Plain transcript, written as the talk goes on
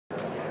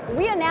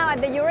We are now at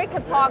the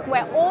Eureka Park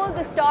where all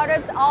the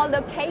startups are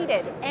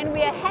located, and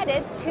we are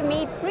headed to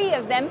meet 3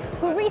 of them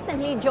who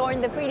recently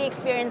joined the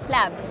 3DEXPERIENCE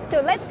Lab.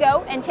 So let's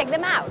go and check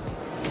them out.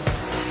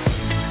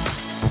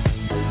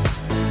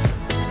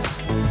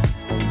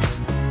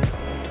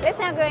 Let's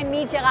now go and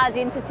meet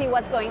Géraldine to see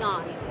what's going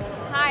on.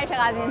 Hi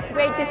Géraldine, it's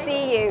great to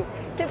see you.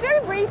 So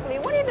very briefly,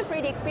 what is the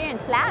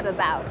 3DEXPERIENCE Lab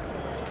about?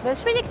 The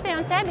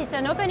 3DEXPERIENCE Lab is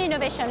an open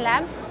innovation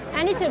lab,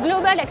 and it's a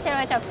global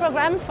accelerator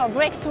program for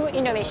breakthrough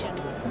innovation.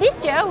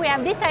 This year we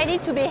have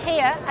decided to be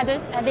here at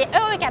the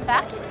Eureka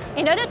Park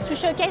in order to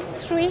showcase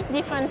 3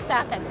 different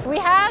startups. We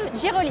have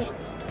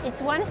Gyrolift.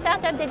 It's one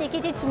startup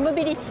dedicated to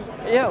mobility.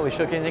 Yeah, we're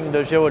showcasing the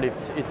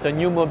Gyrolift. It's a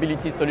new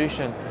mobility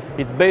solution.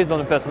 It's based on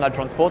a personal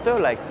transporter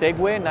like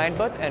Segway,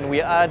 Ninebot, and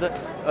we add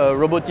a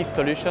robotic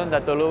solution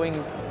that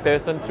allowing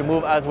person to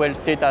move as well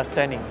sit as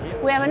standing.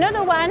 We have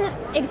another one,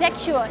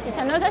 ExactCure. It's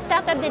another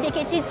startup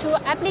dedicated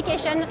to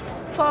application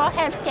for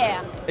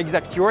healthcare.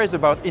 ExactCure is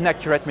about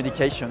inaccurate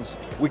medications.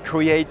 We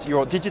create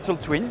your digital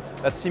twin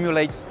that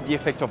simulates the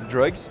effect of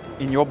drugs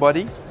in your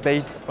body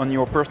based on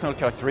your personal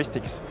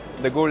characteristics.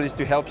 The goal is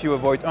to help you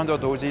avoid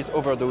underdoses,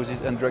 overdoses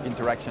and drug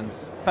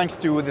interactions. Thanks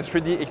to the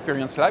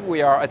 3DEXPERIENCE Lab,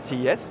 we are at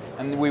CES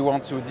and we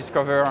want to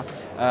discover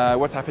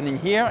what's happening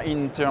here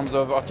in terms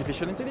of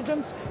artificial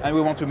intelligence, and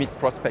we want to meet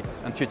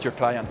prospects and future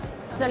clients.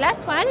 The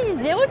last one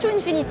is Zero to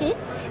Infinity.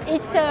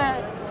 It's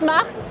a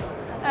smart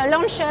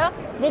launcher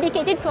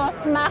dedicated for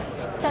smart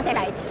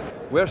satellites.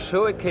 We're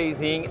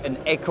showcasing an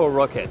eco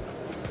rocket.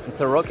 It's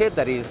a rocket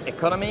that is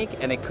economic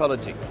and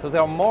ecologic. So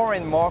there are more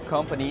and more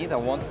companies that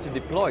want to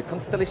deploy a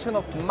constellation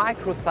of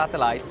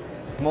micro-satellites,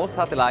 small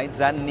satellites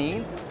that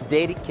needs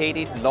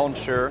dedicated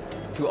launcher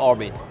to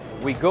orbit.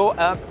 We go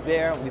up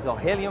there with our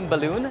helium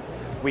balloon,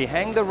 we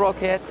hang the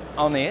rocket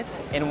on it,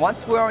 and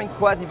once we are in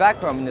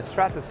quasi-vacuum in the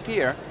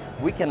stratosphere,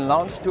 we can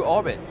launch to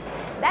orbit.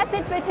 That's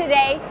it for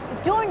today.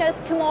 Join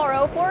us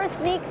tomorrow for a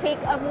sneak peek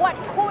of what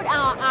caught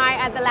our eye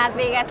at the Las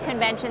Vegas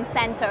Convention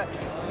Center.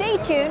 Stay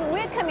tuned,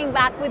 we're coming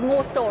back with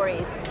more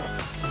stories.